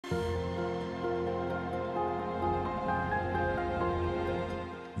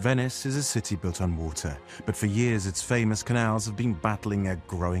Venice is a city built on water, but for years its famous canals have been battling a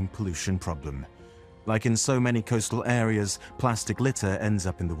growing pollution problem. Like in so many coastal areas, plastic litter ends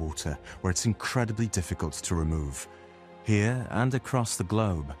up in the water, where it's incredibly difficult to remove. Here and across the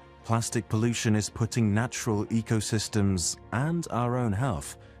globe, plastic pollution is putting natural ecosystems and our own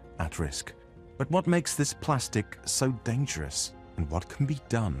health at risk. But what makes this plastic so dangerous, and what can be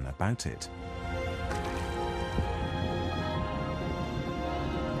done about it?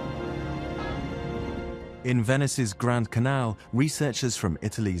 In Venice's Grand Canal, researchers from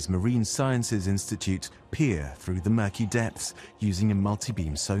Italy's Marine Sciences Institute peer through the murky depths using a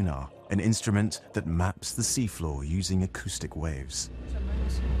multi-beam sonar, an instrument that maps the seafloor using acoustic waves.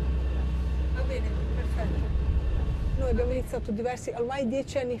 Va bene, perfetto. Noi abbiamo iniziato ormai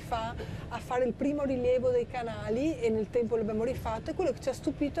 10 anni fa, a fare il primo rilievo dei canali e nel tempo l'abbiamo rifatto, e quello che ci ha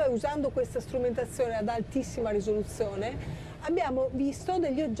stupito è, usando questa strumentazione ad altissima risoluzione, abbiamo visto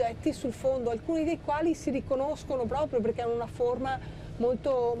degli oggetti sul fondo, alcuni dei quali si riconoscono proprio perché hanno una forma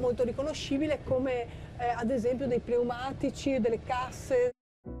molto, molto riconoscibile, come ad esempio dei pneumatici, delle casse.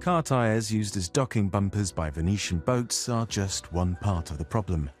 Car tires used as docking bumpers by Venetian boats are just one part of the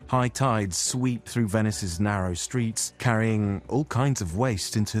problem. High tides sweep through Venice's narrow streets, carrying all kinds of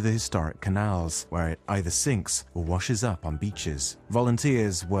waste into the historic canals, where it either sinks or washes up on beaches.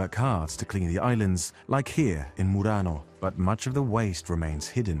 Volunteers work hard to clean the islands, like here in Murano, but much of the waste remains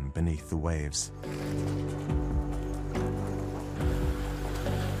hidden beneath the waves.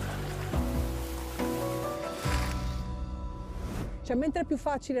 Cioè, mentre è più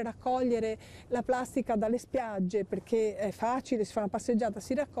facile raccogliere la plastica dalle spiagge, perché è facile, si fa una passeggiata,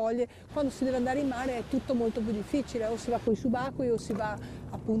 si raccoglie, quando si deve andare in mare è tutto molto più difficile, o si va con i subacquei o si va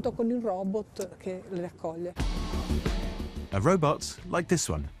appunto con il robot che le raccoglie. A robot like this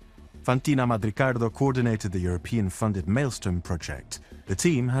one. Fantina Madricardo coordinated the European-funded Maelstrom project. The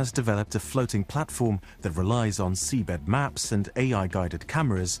team has developed a floating platform that relies on seabed maps and AI-guided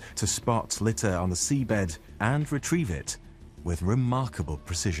cameras to spot litter on the seabed and retrieve it with remarkable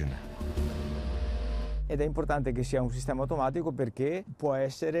precision. Ed è importante che sia un sistema automatico perché può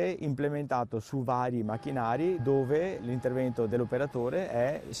essere implementato su vari macchinari dove l'intervento dell'operatore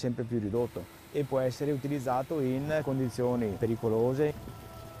è sempre più ridotto e può essere utilizzato in condizioni pericolose.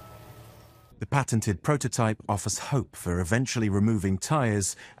 The patented prototype offers hope for eventually removing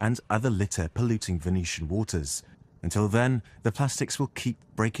tires and other litter polluting Venetian waters. Until then, the plastics will keep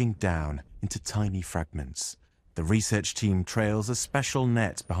breaking down into tiny fragments. The research team trails a special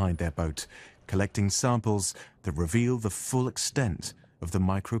net behind their boat, collecting samples that reveal the full extent of the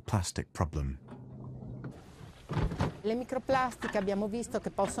microplastic problem. Le microplastiche abbiamo visto che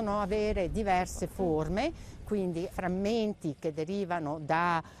possono avere diverse forme, quindi frammenti che derivano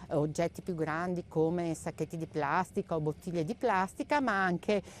da oggetti più grandi come sacchetti di plastica o bottiglie di plastica, ma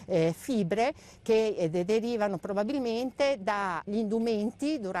anche fibre che derivano probabilmente dagli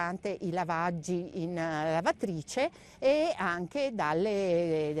indumenti durante i lavaggi in lavatrice e anche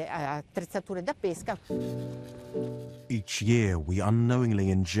dalle attrezzature da pesca. Each year, we unknowingly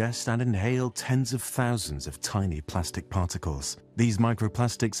ingest and inhale tens of thousands of tiny plastic particles. These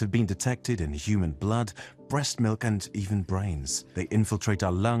microplastics have been detected in human blood, breast milk, and even brains. They infiltrate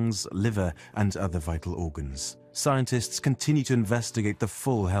our lungs, liver, and other vital organs. Scientists continue to investigate the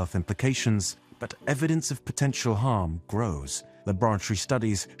full health implications, but evidence of potential harm grows. Laboratory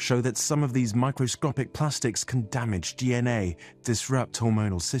studies show that some of these microscopic plastics can damage DNA, disrupt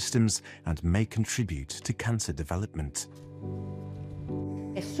hormonal systems, and may contribute to cancer development.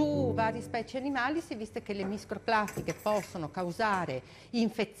 E su varie specie animali si è visto che le microplastiche possono causare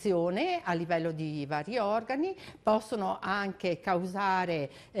infezione a livello di vari organi, possono anche causare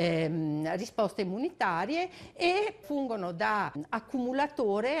risposte immunitarie e fungono da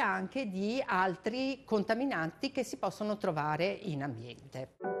accumulatore anche di altri contaminanti che si possono trovare in ambiente.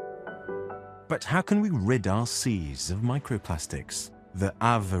 But how can we rid our seas of microplastics? The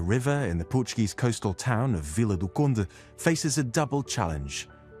Ave River in the Portuguese coastal town of Vila do Conde faces a double challenge: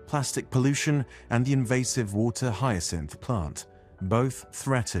 plastic pollution and the invasive water hyacinth plant. Both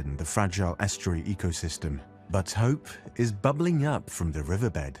threaten the fragile estuary ecosystem. But hope is bubbling up from the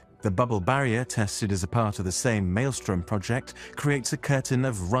riverbed. The bubble barrier, tested as a part of the same Maelstrom project, creates a curtain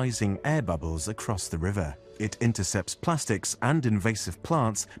of rising air bubbles across the river. It intercepts plastics and invasive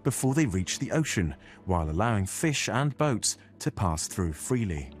plants before they reach the ocean, while allowing fish and boats to pass through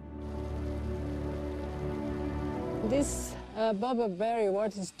freely. This bubble barrier,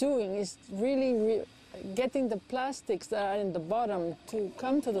 what it's doing is really getting the plastics that are in the bottom to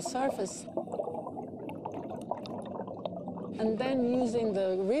come to the surface. And then using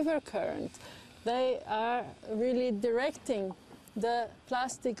the river current, they are really directing the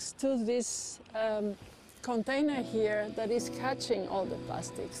plastics to this container here that is catching all the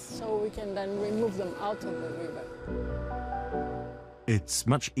plastics, so we can then remove them out of the river. It's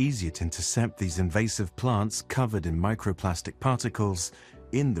much easier to intercept these invasive plants covered in microplastic particles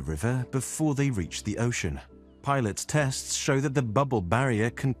in the river before they reach the ocean. Pilot tests show that the bubble barrier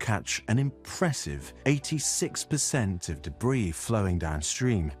can catch an impressive 86% of debris flowing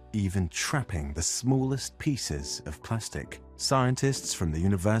downstream, even trapping the smallest pieces of plastic. Scientists from the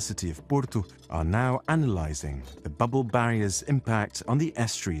University of Porto are now analyzing the bubble barrier's impact on the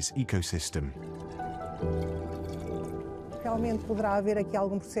estuary's ecosystem. Realmente poderá haver aqui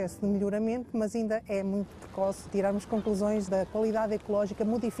algum processo de melhoramento, mas ainda é muito precoce tirarmos conclusões da qualidade ecológica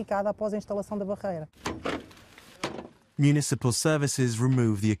modificada após a instalação da barreira. Municipal services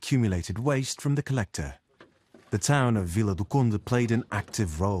remove the accumulated waste from the collector. The town of Vila do Conde played an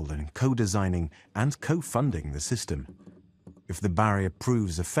active role in co-designing and co-funding the system. If the barrier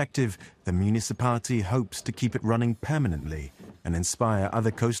proves effective, the municipality hopes to keep it running permanently and inspire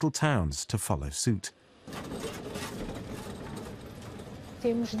other coastal towns to follow suit.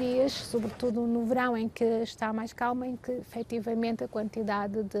 Temos dias, sobretudo no verão, em que está mais calma, em que efetivamente a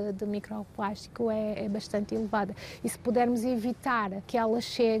quantidade de microplástico é bastante elevada. E se pudermos evitar que ela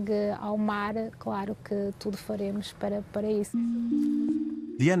chegue ao mar, claro que tudo faremos para isso.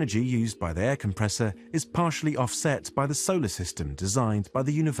 The energy used by the air compressor is partially offset by the solar system designed by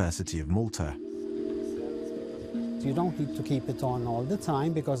the University of Malta. You don't need to keep it on all the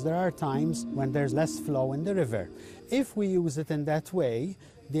time because there are times when there's less flow in the river. If we use it in that way,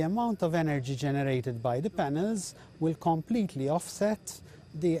 the amount of energy generated by the panels will completely offset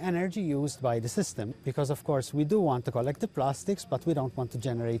the energy used by the system, because of course we do want to collect the plastics, but we don't want to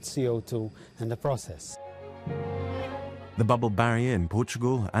generate CO2 in the process. The bubble barrier in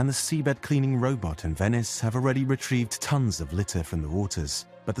Portugal and the seabed cleaning robot in Venice have already retrieved tons of litter from the waters.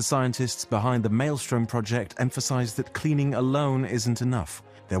 But the scientists behind the Maelstrom project emphasize that cleaning alone isn't enough.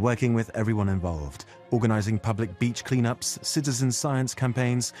 They're working with everyone involved, organizing public beach cleanups, citizen science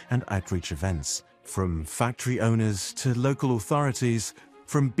campaigns, and outreach events. From factory owners to local authorities,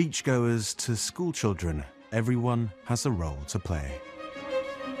 from beachgoers to school children, everyone has a role to play.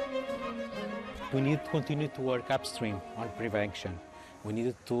 We need to continue to work upstream on prevention. We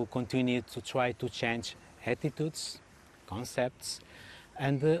need to continue to try to change attitudes, concepts,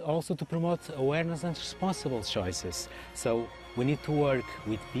 and also to promote awareness and responsible choices. So we need to work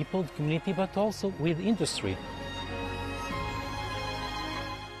with people, the community, but also with industry.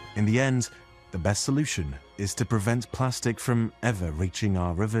 In the end, the best solution is to prevent plastic from ever reaching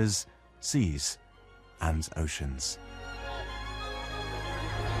our rivers, seas, and oceans.